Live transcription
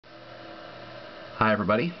Hi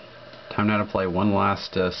everybody, time now to play one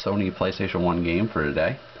last Sony Playstation 1 game for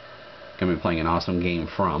today. Going to be playing an awesome game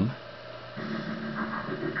from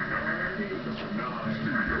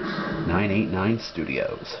 989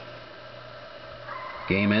 Studios.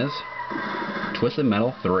 Game is Twisted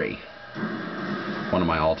Metal 3, one of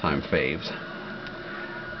my all-time faves.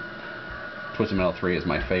 Twisted Metal 3 is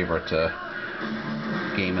my favorite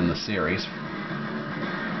game in the series.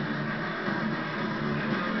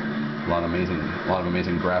 A lot of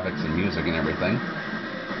amazing graphics and music and everything.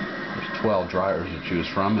 There's 12 drivers to choose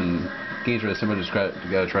from, and the game's really simple. Just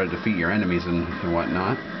gotta try to defeat your enemies and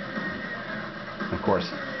whatnot. Of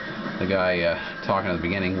course, the guy talking at the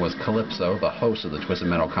beginning was Calypso, the host of the Twisted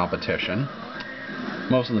Metal competition.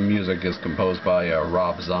 Most of the music is composed by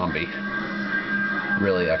Rob Zombie,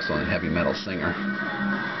 really excellent heavy metal singer.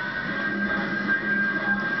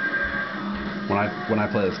 When I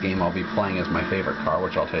play this game, I'll be playing as my favorite car,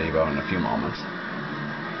 which I'll tell you about in a few moments.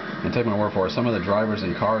 And take my word for it, some of the drivers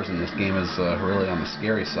and cars in this game is really on the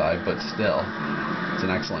scary side, but still, it's an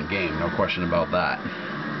excellent game, no question about that.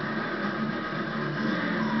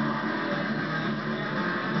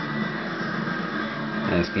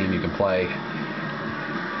 And this game you can play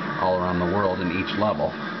all around the world in each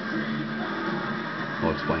level.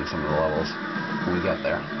 We'll explain some of the levels when we get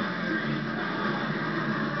there.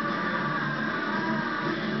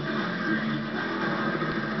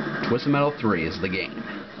 Twisted Metal 3 is the game.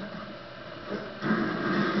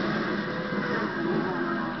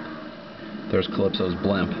 There's Calypso's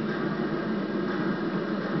blimp.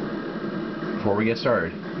 Before we get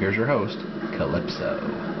started, here's your host, Calypso.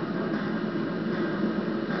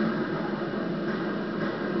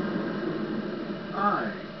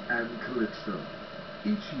 I am Calypso.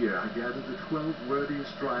 Each year I gather the 12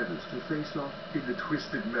 worthiest drivers to face off in the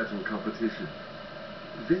Twisted Metal competition.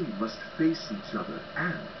 They must face each other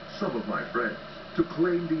and some of my friends to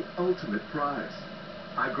claim the ultimate prize.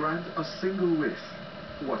 I grant a single wish,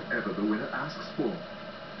 whatever the winner asks for.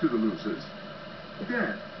 To the losers,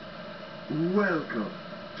 again, welcome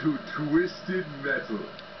to Twisted Metal.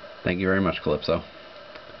 Thank you very much, Calypso.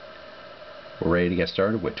 We're ready to get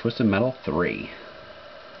started with Twisted Metal 3.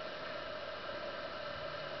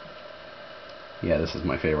 Yeah, this is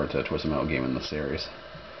my favorite Twisted Metal game in the series.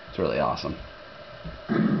 It's really awesome.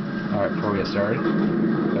 Alright, before we get started,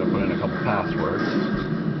 gotta put in a couple passwords.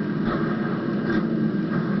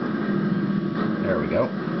 There we go.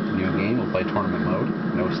 New game, we'll play tournament mode.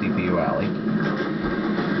 No CPU alley.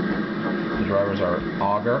 The drivers are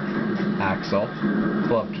Augur, Axel,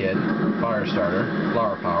 Club Kid, Firestarter,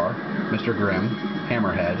 Flower Power, Mr. Grimm,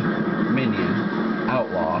 Hammerhead, Minion,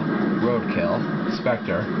 Outlaw, Roadkill,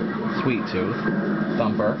 Spectre, Sweet Tooth,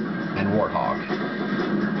 Thumper, and Warthog.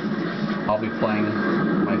 I'll be playing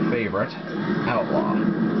my favorite, Outlaw.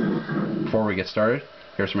 Before we get started,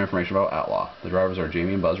 here's some information about Outlaw. The drivers are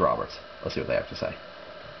Jamie and Buzz Roberts. Let's see what they have to say.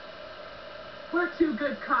 We're two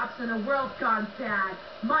good cops in a world gone bad.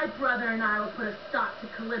 My brother and I will put a stop to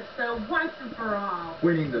Calypso once and for all.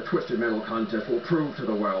 Winning the Twisted Metal contest will prove to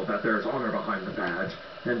the world that there's honor behind the badge,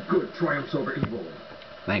 and good triumphs over evil.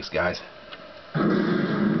 Thanks, guys.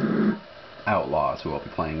 Outlaw is who we'll be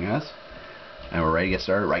playing as. And we're ready to get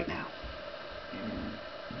started right now.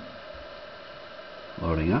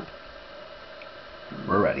 Loading up.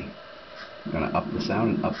 We're ready. Gonna up the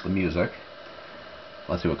sound and up the music.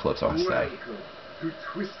 Let's see what Calypso has to say. Welcome to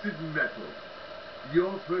Twisted Metal.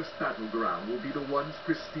 Your first battleground will be the once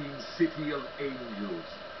pristine City of Angels.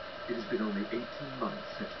 It has been only 18 months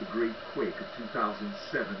since the great quake of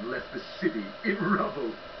 2007 left the city in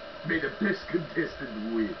rubble. May the best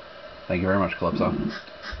contestant win. Thank you very much, Calypso.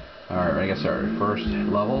 Alright, ready to get started. First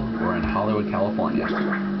level, we're in Hollywood, California.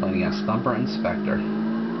 Playing against Thumper and Spectre.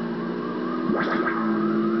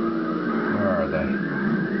 Where are they?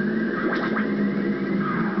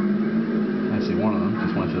 I see one of them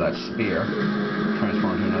just went through that spear,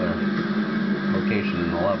 transformed to another location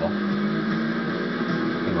in the level.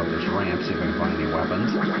 Go up this ramp, see if I can find any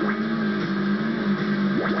weapons.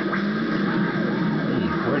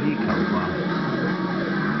 Where'd he come from?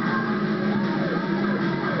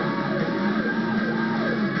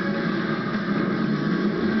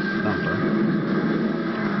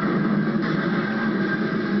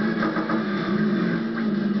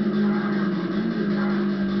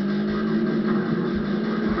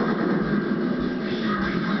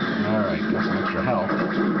 Health.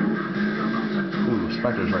 Ooh,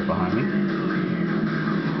 Spectre's right behind me.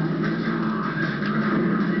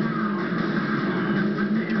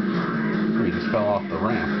 Ooh, he just fell off the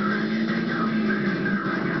ramp.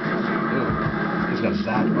 Ooh, he's got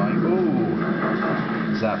zapped by. Ooh,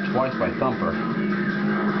 zapped twice by Thumper.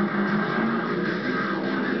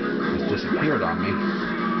 disappeared on me.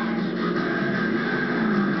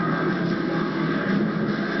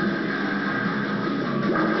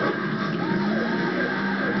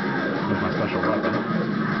 Here's my special weapon.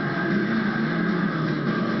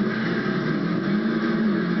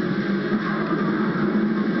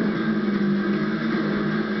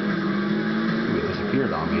 Ooh, it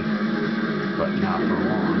disappeared on me, but not for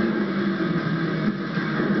long.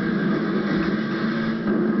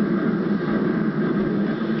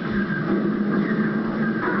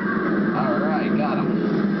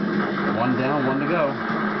 One down, one to go.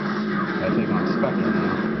 Gotta take on Spectre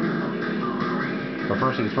now. But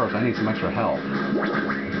first things first, I need some extra health.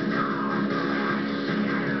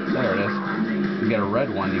 There it is. You get a red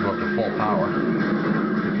one, you go up to full power.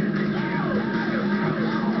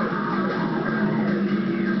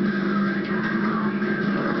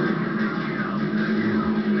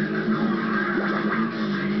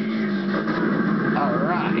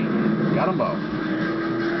 Alright, got them both.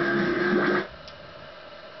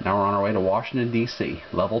 Now we're on our way to Washington, D.C.,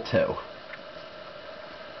 level 2.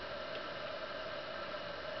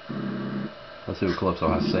 Let's see what Calypso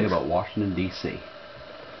has to say about Washington, D.C.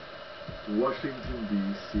 Washington,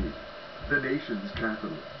 D.C., the nation's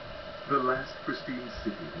capital, the last pristine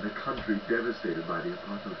city in a country devastated by the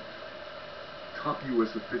apocalypse. Top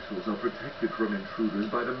U.S. officials are protected from intruders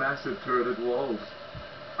by the massive turreted walls.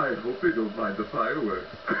 I hope they don't mind the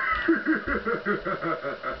fireworks.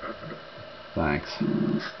 Thanks.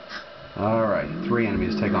 Alright, 3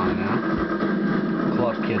 enemies to take on now.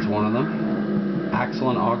 Club Kid's one of them. Axel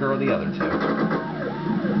and Augur are the other 2.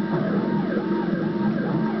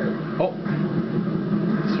 Oh!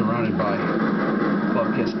 Surrounded by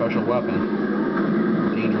Club Kid's special weapon.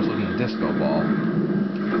 Dangerous looking disco ball.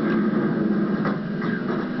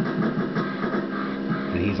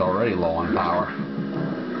 And he's already low on power.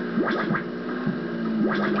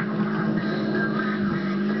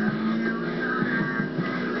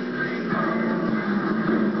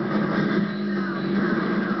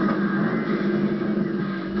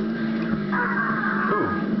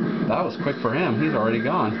 That was quick for him. He's already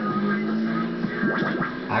gone.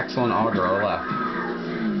 Axel and Augur are left.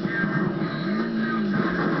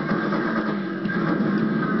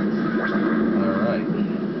 Alright.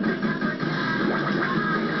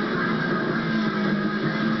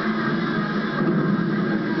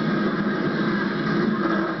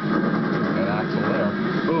 Got Axel there.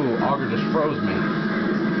 Ooh, Augur just froze me.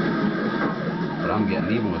 But I'm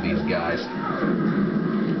getting even with these guys.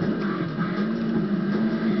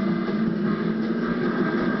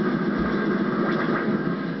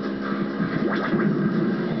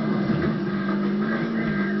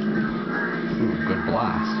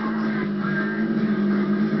 Blast.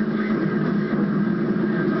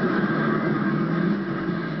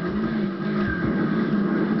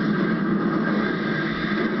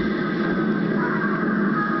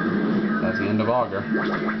 That's the end of Augur.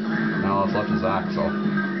 Now all that's left is Axel.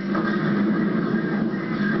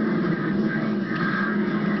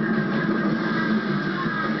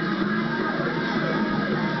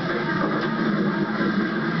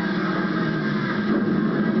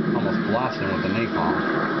 Blasting with the napalm.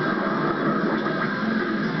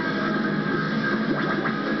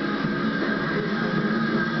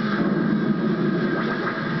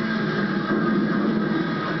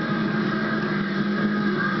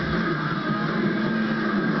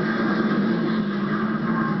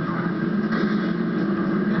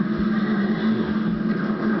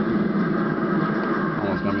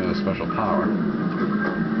 Almost got me with a special power.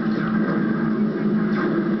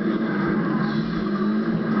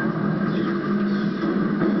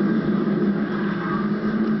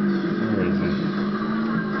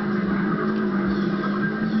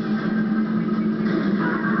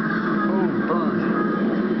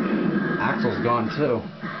 Axel's gone too.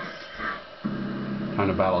 Time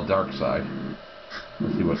to battle Darkseid.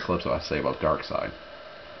 Let's see what Calypso has to say about Darkseid.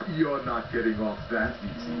 You're not getting off that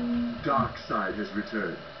easy. Darkseid has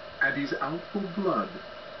returned, and he's out for blood.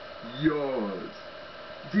 Yours.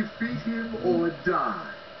 Defeat him or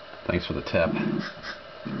die. Thanks for the tip.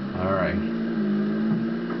 Alright.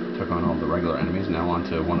 Took on all the regular enemies, now on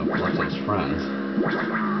to one of Calypso's friends.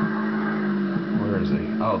 Where is he?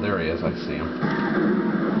 Oh, there he is, I see him.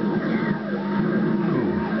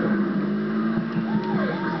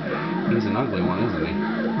 He's an ugly one, isn't he?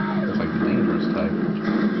 Looks like the dangerous type.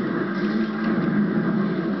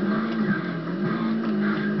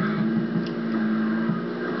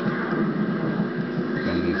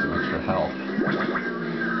 Gonna need some extra health.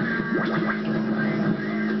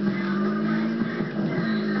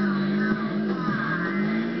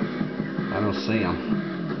 I don't see him.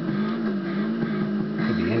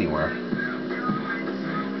 Could be anywhere.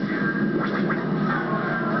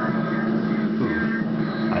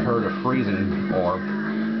 Ooh, I heard a freezing orb.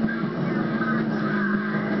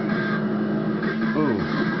 Ooh,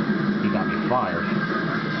 he got me fired.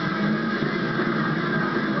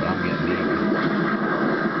 But I'm getting even.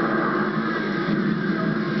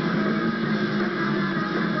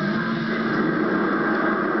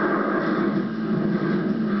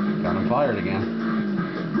 Got him fired again.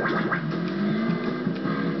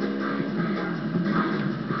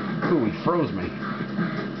 Ooh, he froze me.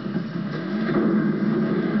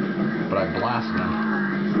 But I blasted him.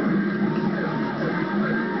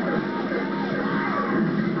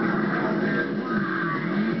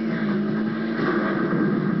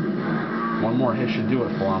 One more hit should do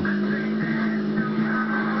it for him.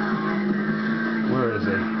 Where is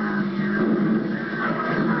he?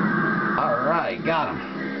 Alright, got him.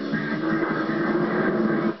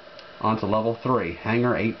 On to level 3,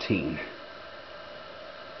 Hangar 18.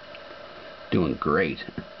 Doing great.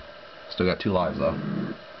 Still got 2 lives though.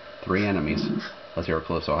 3 enemies. Let's hear what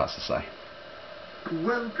Calypso has to say.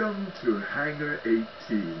 Welcome to Hangar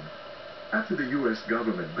 18. After the U.S.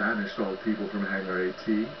 government banished all people from Hangar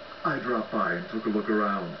 18, I dropped by and took a look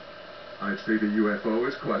around. I'd say the UFO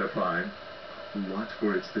is quite a find. Watch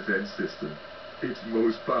for its defense system. It's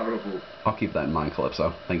most powerful. I'll keep that in mind,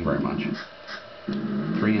 Calypso. Thank you very much.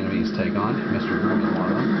 3 enemies take on. Mr. Grimm is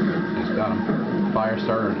one of them. He's got him.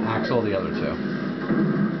 Firestarter and Axel, the other 2.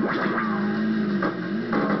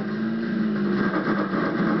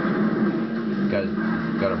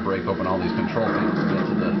 Got to break open all these control panels to get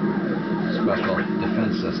to the special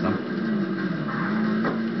defense system,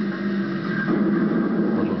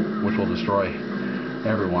 which will destroy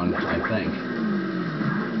everyone, I think.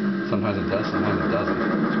 Sometimes it does, sometimes it doesn't.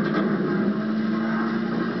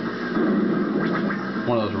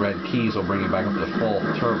 One of those red keys will bring you back up to full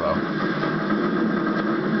turbo.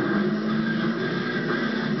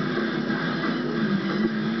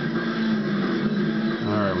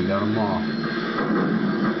 Alright, we got them all.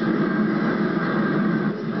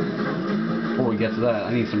 Before we get to that,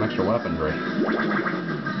 I need some extra weaponry.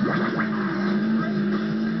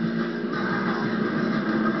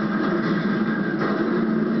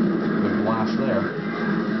 Good blast there.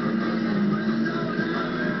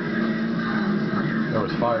 There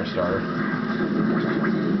was Firestarter.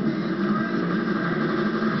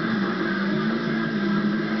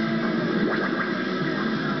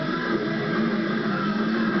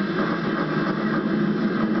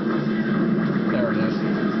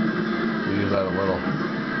 That a little,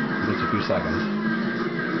 just a few seconds.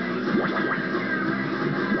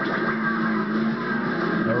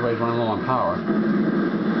 Everybody's running low on power,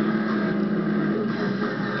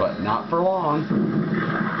 but not for long.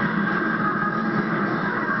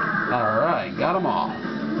 Alright, got them all.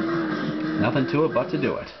 Nothing to it but to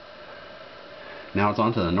do it. Now it's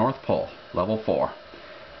on to the North Pole, level 4.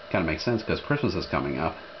 Kind of makes sense because Christmas is coming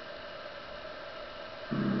up.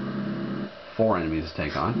 4 enemies to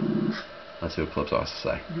take on. Let's see what Calypso has to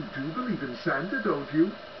say. You do believe in Santa, don't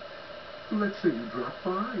you? Let's say you drop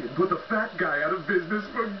by and put the fat guy out of business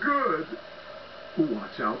for good.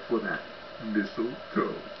 Watch out for that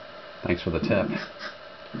mistletoe. Thanks for the tip.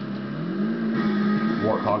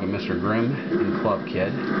 Warthog and Mr. Grimm and Club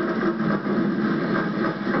Kid.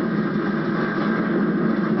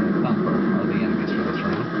 And Thumper are the enemies for this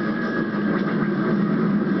round.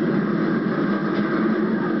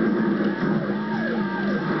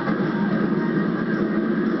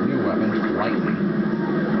 Lightning.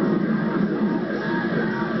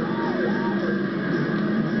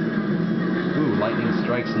 Ooh, lightning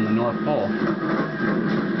strikes in the North Pole.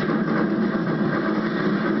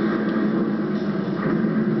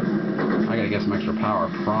 I gotta get some extra power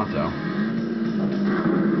pronto.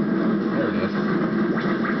 There it is.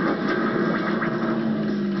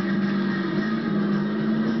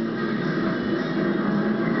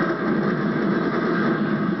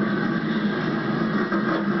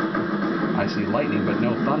 I see lightning, but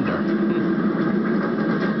no thunder.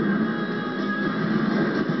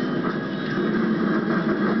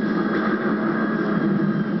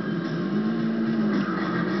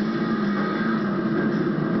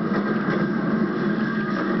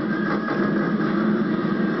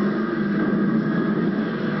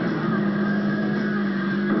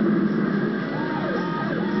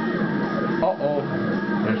 Uh-oh.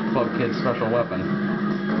 There's Club Kid's special weapon.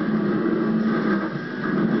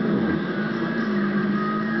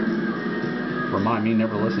 Remind me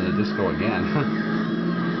never listen to disco again.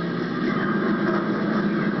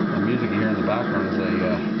 The music you hear in the background is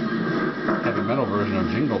a heavy metal version of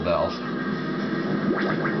Jingle Bells.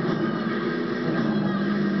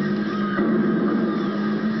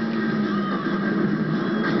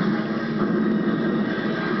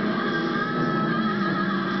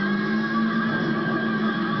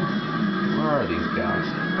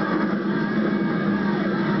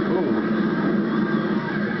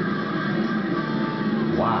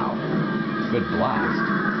 good blast.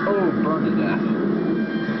 Oh, burn to death.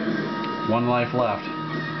 1 life left.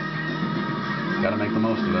 Gotta make the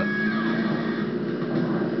most of it.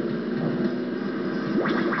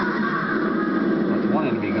 That's 1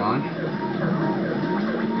 enemy gone.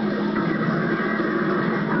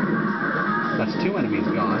 That's 2 enemies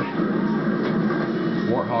gone.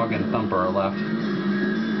 Warthog and Thumper are left.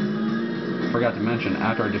 Forgot to mention,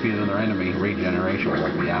 after I defeat another enemy, regeneration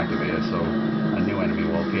will be activated, so a new enemy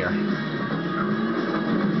will appear.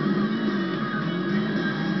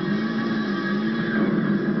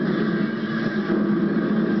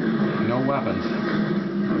 No weapons.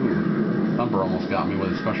 Ooh, Thumper almost got me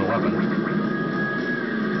with a special weapon.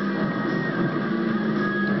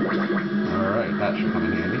 Alright, that should come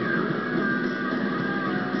in handy.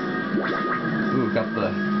 Ooh, got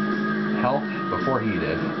the health before he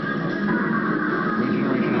did.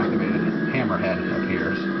 Regeneration activated. Hammerhead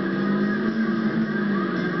appears.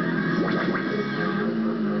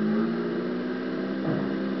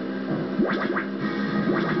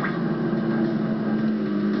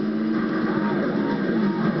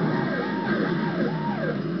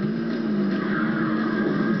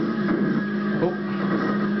 Oh,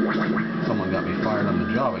 someone got me fired on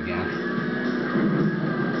the job again.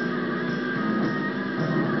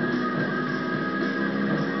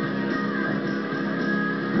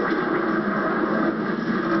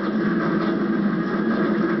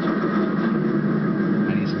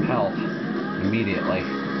 Health immediately.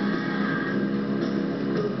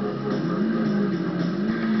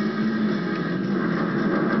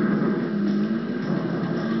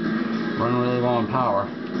 Run really low on power.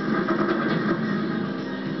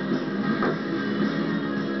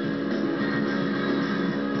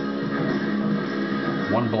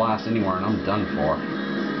 One blast anywhere and I'm done for.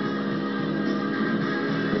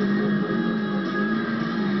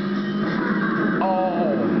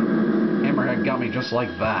 Hammerhead got me just like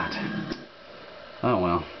that. Oh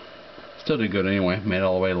well. Still did good anyway. Made it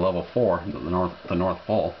all the way to level 4, the North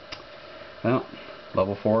Pole. Well,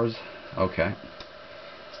 level 4 is okay.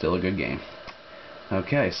 Still a good game.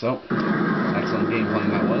 Okay, so excellent game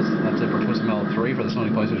playing that was. That's it for Twisted Metal 3 for the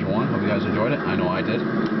Sony Playstation 1. Hope you guys enjoyed it. I know I did.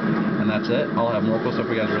 And that's it. I'll have more cool stuff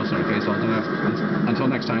for you guys real soon. Okay, so until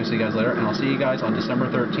next time, see you guys later. And I'll see you guys on December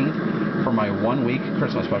 13th for my 1-week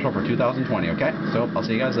Christmas special for 2020, okay? So I'll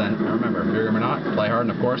see you guys then. And remember, if you're a gamer or not, play hard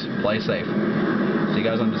and of course, play safe. See you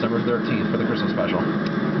guys on December 13th for the Christmas special.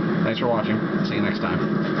 Thanks for watching. See you next time.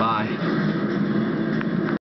 Bye.